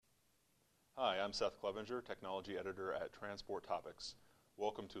Hi, I'm Seth Clevenger, Technology Editor at Transport Topics.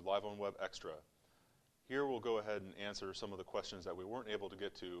 Welcome to Live on Web Extra. Here we'll go ahead and answer some of the questions that we weren't able to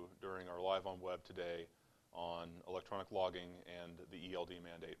get to during our Live on Web today on electronic logging and the ELD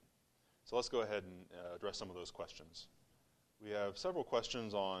mandate. So let's go ahead and address some of those questions. We have several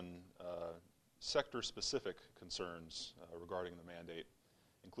questions on sector-specific concerns regarding the mandate,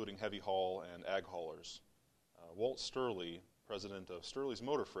 including heavy haul and ag haulers. Walt Sturley, president of Sturley's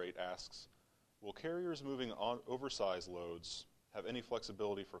Motor Freight, asks, will carriers moving on oversized loads have any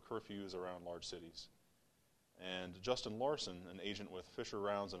flexibility for curfews around large cities? And Justin Larson, an agent with Fisher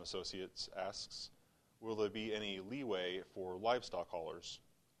Rounds and Associates, asks, will there be any leeway for livestock haulers?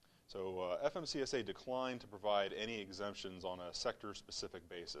 So FMCSA declined to provide any exemptions on a sector-specific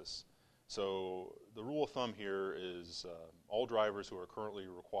basis. So the rule of thumb here is all drivers who are currently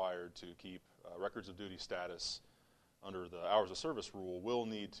required to keep records of duty status under the hours of service rule will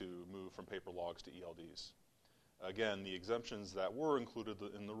need to move from paper logs to ELDs. Again, the exemptions that were included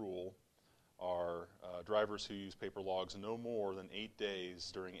in the rule are drivers who use paper logs no more than 8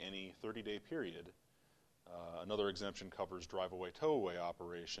 days during any 30-day period. Another exemption covers drive-away, tow-away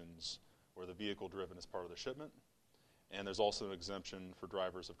operations where the vehicle driven is part of the shipment. And there's also an exemption for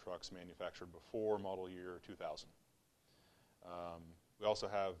drivers of trucks manufactured before model year 2000. We also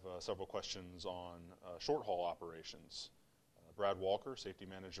have several questions on short-haul operations. Brad Walker, safety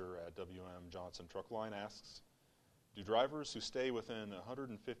manager at WM Johnson Truck Line, asks, do drivers who stay within a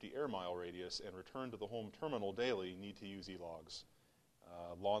 150 air-mile radius and return to the home terminal daily need to use e-logs?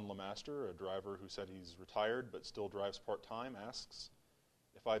 Lon Lemaster, a driver who said he's retired but still drives part-time, asks,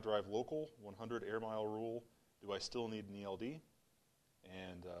 if I drive local, 100 air-mile rule, do I still need an ELD?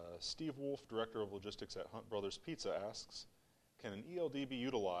 And Steve Wolf, director of logistics at Hunt Brothers Pizza, asks, can an ELD be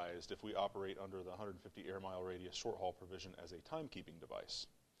utilized if we operate under the 150 air-mile radius short-haul provision as a timekeeping device?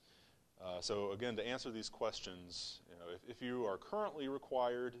 So again, to answer these questions, if you are currently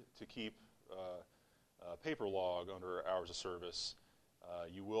required to keep paper log under hours of service,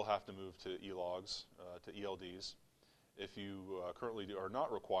 you will have to move to e-logs, to ELDs. If you currently are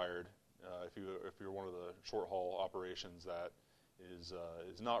not required, if you're one of the short-haul operations that is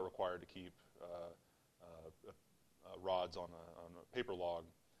not required to keep rods on a paper log,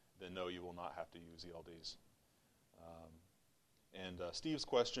 then no, you will not have to use ELDs. And Steve's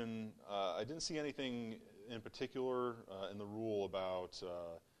question, I didn't see anything in particular in the rule about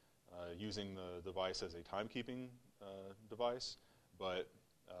using the device as a timekeeping device, but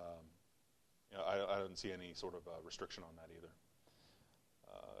I didn't see any sort of restriction on that either.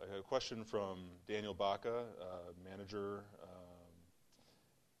 A question from Daniel Baca, manager.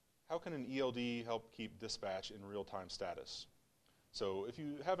 How can an ELD help keep dispatch in real-time status? So if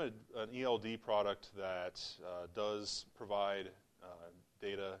you have an ELD product that does provide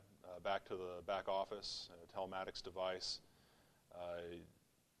data back to the back office, a telematics device,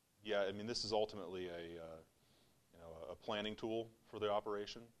 yeah, I mean, this is ultimately a planning tool for the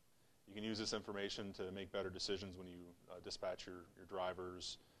operation. You can use this information to make better decisions when you dispatch your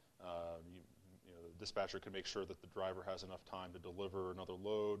drivers. The dispatcher can make sure that the driver has enough time to deliver another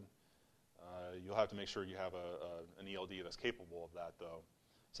load. You'll have to make sure you have an ELD that's capable of that, though.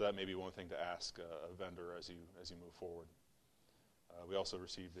 So that may be one thing to ask a vendor as you move forward. We also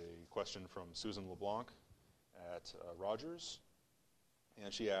received a question from Susan LeBlanc at Rogers,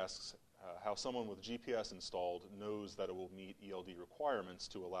 and she asks how someone with GPS installed knows that it will meet ELD requirements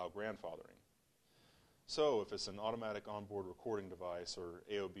to allow grandfathering. So if it's an automatic onboard recording device, or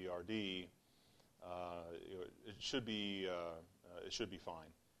AOBRD, it should be fine.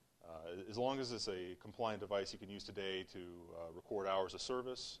 As long as it's a compliant device you can use today to record hours of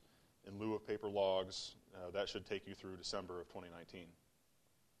service in lieu of paper logs, that should take you through December of 2019.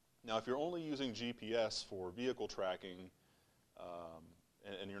 Now, if you're only using GPS for vehicle tracking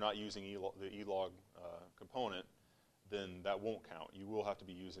and you're not using the e-log component, then that won't count. You will have to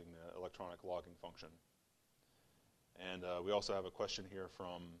be using the electronic logging function. And we also have a question here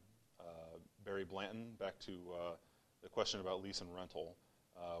from Barry Blanton, back to the question about lease and rental.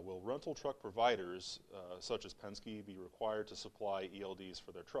 Will rental truck providers, such as Penske, be required to supply ELDs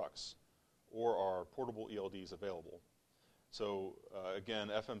for their trucks, or are portable ELDs available? So again,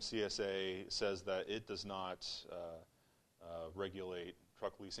 FMCSA says that it does not regulate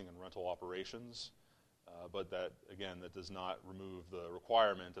truck leasing and rental operations, but that, again, that does not remove the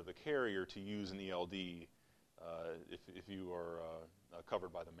requirement of the carrier to use an ELD if you are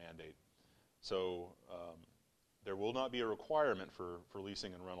covered by the mandate. So there will not be a requirement for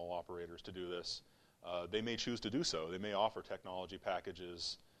leasing and rental operators to do this. They may choose to do so. They may offer technology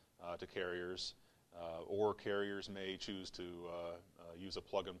packages to carriers, or carriers may choose to use a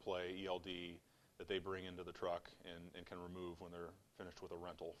plug-and-play ELD that they bring into the truck and can remove when they're finished with a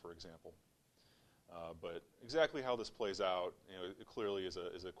rental, for example. But exactly how this plays out, it clearly is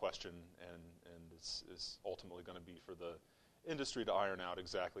a question, and it's ultimately going to be for the industry to iron out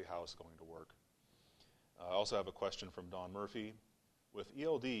exactly how it's going to work. I also have a question from Don Murphy. With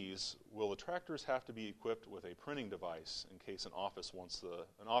ELDs, will the tractors have to be equipped with a printing device in case an officer wants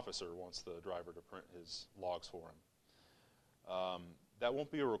the driver to print his logs for him? That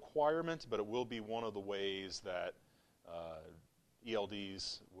won't be a requirement, but it will be one of the ways that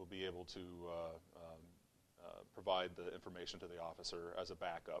ELDs will be able to provide the information to the officer as a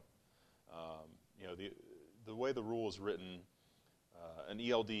backup. The way the rule is written, an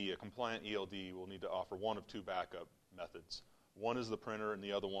ELD, a compliant ELD, will need to offer one of two backup methods. One is the printer, and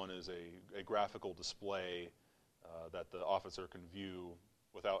the other one is a graphical display that the officer can view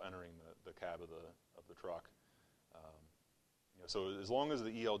without entering the cab of the truck. So as long as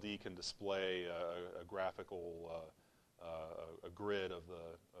the ELD can display a graphical, a grid of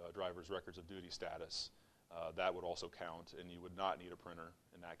the driver's records of duty status, that would also count, and you would not need a printer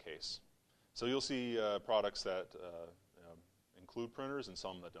in that case. So you'll see products that include printers and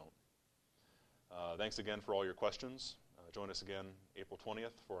some that don't. Thanks again for all your questions. Join us again April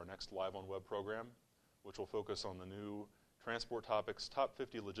 20th for our next Live on Web program, which will focus on the new Transport Topics Top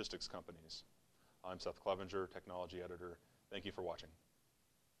 50 Logistics Companies. I'm Seth Clevenger, Technology Editor. Thank you for watching.